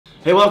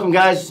Hey, welcome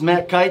guys, it's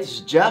MACkite, this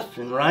is Jeff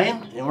and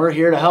Ryan, and we're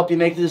here to help you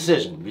make the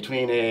decision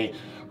between a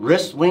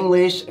wrist wing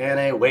leash and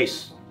a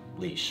waist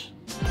leash.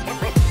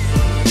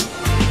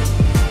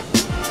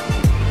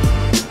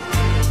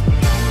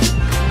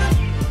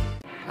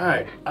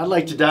 Alright, I'd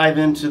like to dive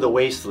into the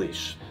waist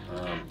leash.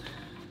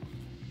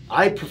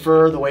 I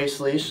prefer the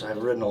waist leash. I've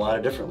ridden a lot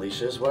of different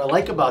leashes. What I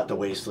like about the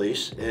waist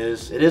leash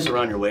is it is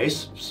around your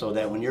waist, so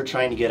that when you're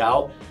trying to get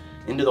out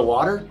into the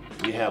water,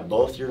 you have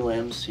both your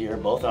limbs here,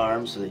 both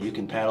arms, so that you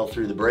can paddle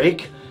through the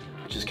break,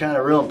 which is kind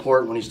of real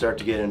important when you start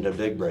to get into a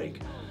big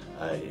break.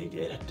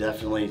 It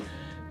definitely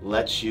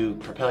lets you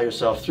propel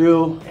yourself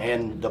through,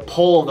 and the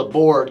pull of the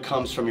board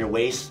comes from your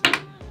waist,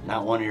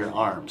 not one of your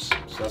arms.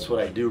 So that's what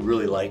I do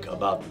really like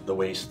about the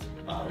waist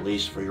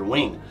leash for your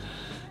wing.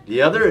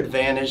 The other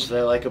advantage that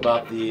I like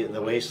about the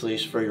waist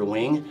leash for your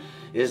wing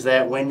is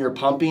that when you're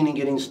pumping and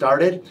getting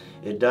started,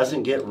 it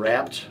doesn't get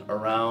wrapped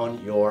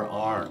around your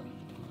arm.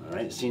 All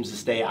right, it seems to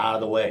stay out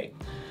of the way.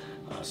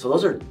 So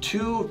those are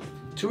two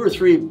or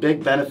three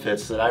big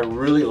benefits that I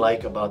really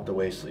like about the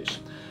waist leash.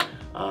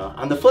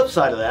 On the flip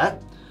side of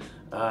that,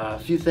 a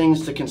few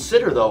things to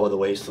consider though with a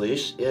waist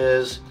leash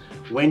is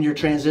when you're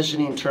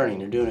transitioning and turning,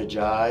 you're doing a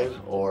jive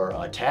or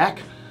a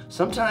tack,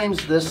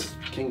 sometimes this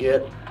can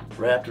get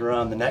wrapped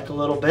around the neck a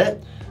little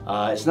bit.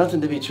 It's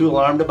nothing to be too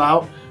alarmed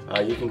about.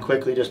 You can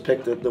quickly just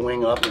pick the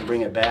wing up and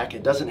bring it back.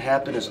 It doesn't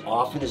happen as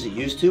often as it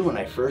used to when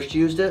I first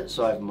used it,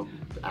 so I've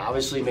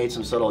obviously made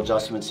some subtle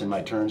adjustments in my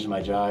turns and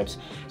my jives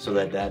so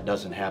that that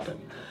doesn't happen.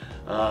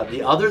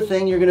 The other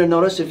thing you're going to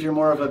notice if you're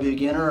more of a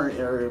beginner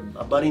or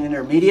a budding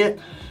intermediate,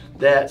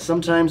 that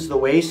sometimes the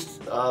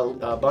waist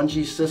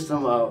bungee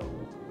system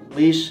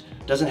leash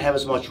doesn't have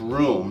as much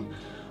room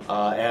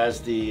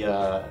as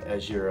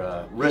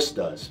your wrist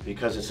does,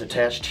 because it's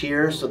attached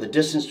here, so the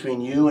distance between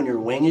you and your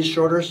wing is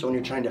shorter, so when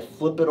you're trying to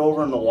flip it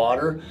over in the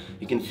water,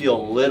 you can feel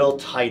a little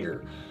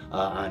tighter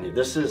on you.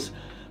 This is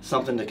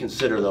something to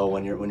consider though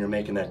when you're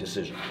making that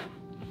decision.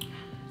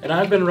 And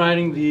I've been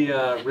riding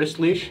the wrist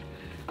leash.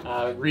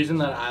 Reason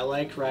that I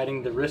like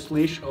riding the wrist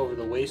leash over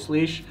the waist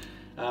leash,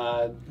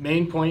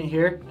 main point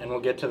here, and we'll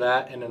get to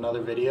that in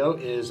another video,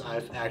 is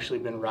I've actually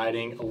been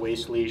riding a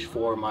waist leash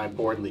for my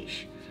board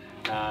leash.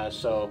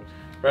 So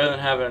rather than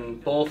having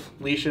both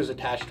leashes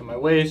attached to my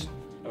waist,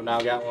 I've now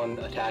got one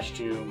attached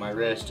to my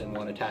wrist and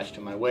one attached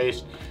to my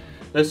waist.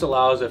 This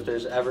allows, if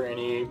there's ever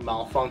any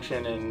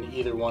malfunction in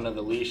either one of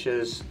the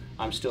leashes,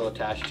 I'm still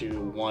attached to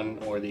one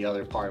or the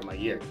other part of my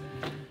gear.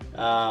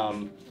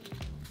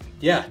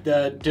 Yeah,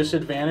 the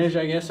disadvantage,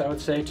 I guess I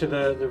would say, to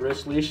the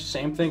wrist leash,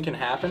 same thing can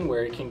happen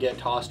where it can get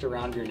tossed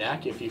around your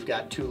neck if you've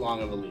got too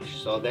long of a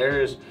leash. So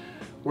there's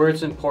where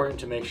it's important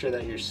to make sure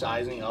that you're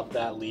sizing up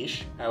that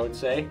leash, I would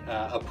say,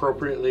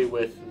 appropriately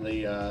with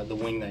the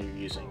wing that you're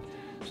using.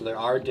 So there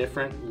are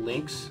different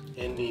lengths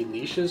in the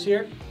leashes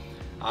here.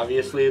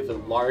 Obviously, the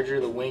larger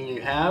the wing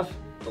you have,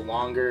 the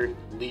longer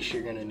leash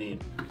you're gonna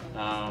need.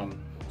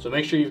 So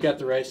make sure you've got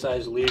the right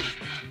size leash.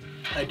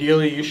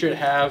 Ideally, you should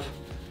have,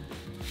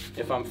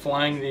 if I'm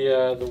flying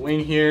the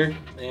wing here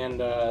and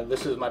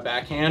this is my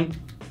backhand,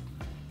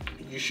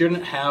 you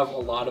shouldn't have a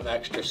lot of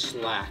extra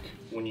slack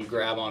when you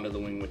grab onto the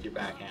wing with your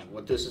backhand.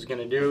 What this is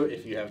gonna do,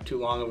 if you have too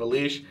long of a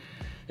leash,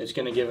 it's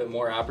gonna give it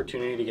more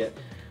opportunity to get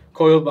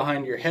coiled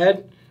behind your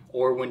head,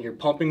 or when you're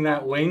pumping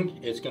that wing,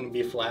 it's gonna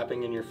be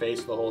flapping in your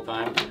face the whole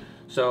time.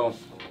 So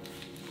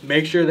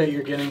make sure that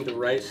you're getting the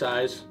right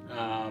size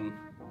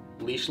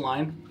leash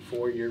line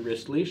for your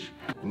wrist leash.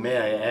 May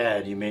I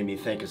add, you made me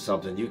think of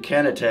something. You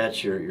can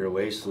attach your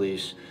waist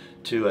leash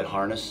to a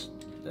harness.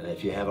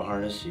 If you have a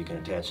harness, you can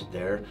attach it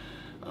there.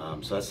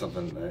 So that's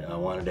something I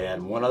wanted to add.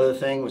 And one other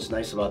thing what's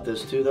nice about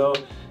this too though,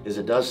 is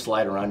it does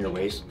slide around your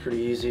waist pretty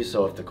easy.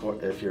 So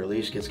if your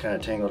leash gets kind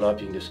of tangled up,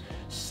 you can just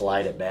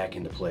slide it back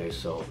into place,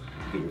 so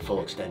you get your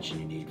full extension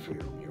you need for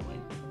your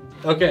wing.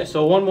 Okay,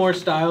 so one more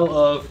style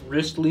of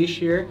wrist leash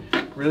here.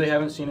 Really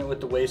haven't seen it with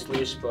the waist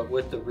leash, but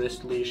with the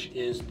wrist leash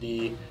is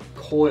the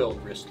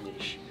coiled wrist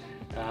leash.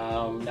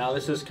 Now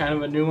this is kind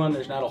of a new one.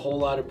 There's not a whole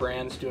lot of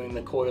brands doing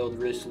the coiled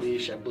wrist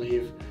leash. I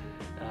believe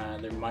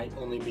there might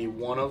only be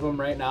one of them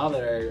right now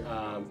that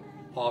are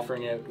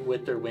offering it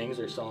with their wings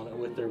or selling it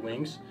with their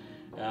wings.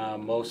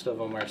 Most of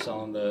them are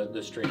selling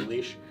the straight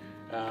leash.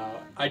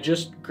 I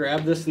just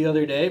grabbed this the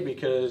other day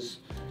because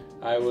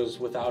I was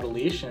without a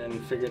leash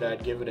and figured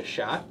I'd give it a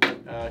shot.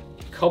 A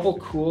couple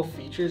cool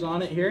features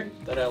on it here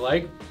that I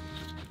like.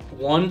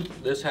 One,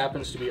 this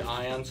happens to be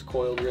Ion's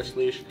coiled wrist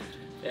leash.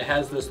 It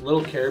has this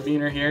little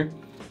carabiner here,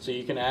 so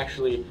you can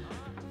actually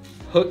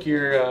hook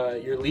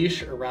your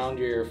leash around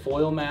your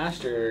foil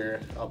mast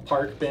or a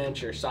park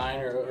bench or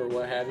sign or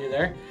what have you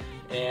there,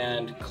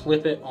 and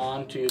clip it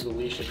onto the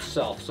leash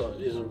itself. So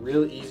it is a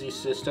really easy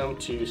system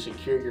to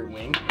secure your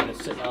wing when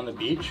it's sitting on the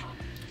beach.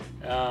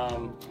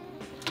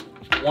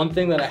 One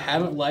thing that I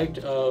haven't liked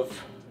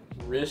of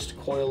wrist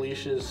coil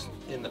leashes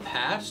in the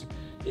past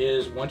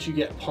is once you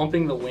get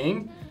pumping the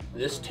wing,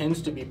 this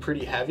tends to be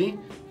pretty heavy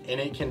and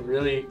it can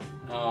really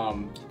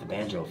the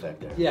banjo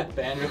effect there. Yeah,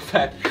 banjo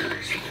effect.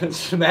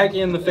 Smack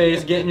you in the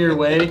face, get in your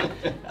way.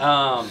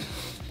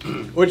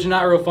 which is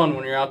not real fun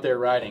when you're out there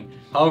riding.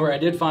 However, I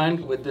did find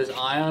with this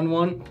ion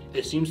one,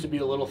 it seems to be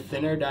a little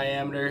thinner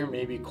diameter,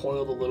 maybe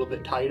coiled a little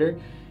bit tighter,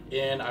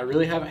 and I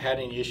really haven't had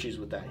any issues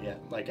with that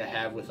yet, like I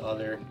have with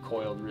other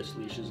coiled wrist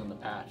leashes in the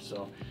past.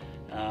 So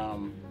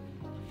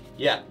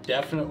yeah,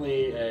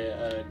 definitely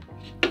a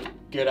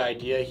good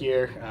idea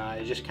here.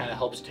 It just kind of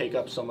helps take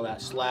up some of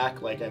that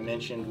slack. Like I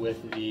mentioned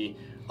with the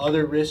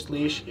other wrist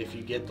leash, if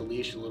you get the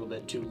leash a little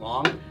bit too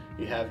long,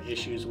 you have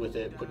issues with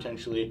it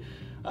potentially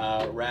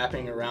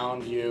wrapping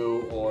around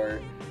you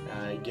or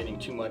getting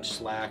too much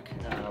slack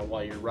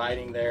while you're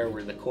riding there,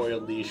 where the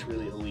coiled leash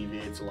really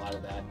alleviates a lot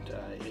of that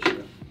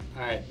issue.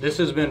 All right, this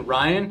has been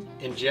Ryan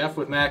and Jeff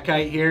with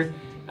MACkite here.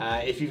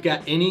 If you've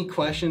got any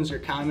questions or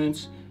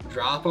comments,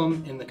 drop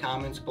them in the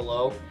comments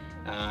below.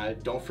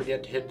 Don't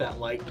forget to hit that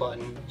like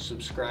button,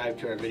 subscribe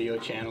to our video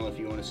channel if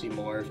you want to see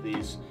more of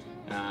these.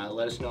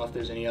 Let us know if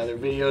there's any other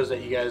videos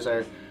that you guys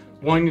are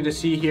wanting to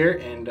see here,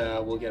 and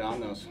we'll get on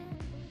those.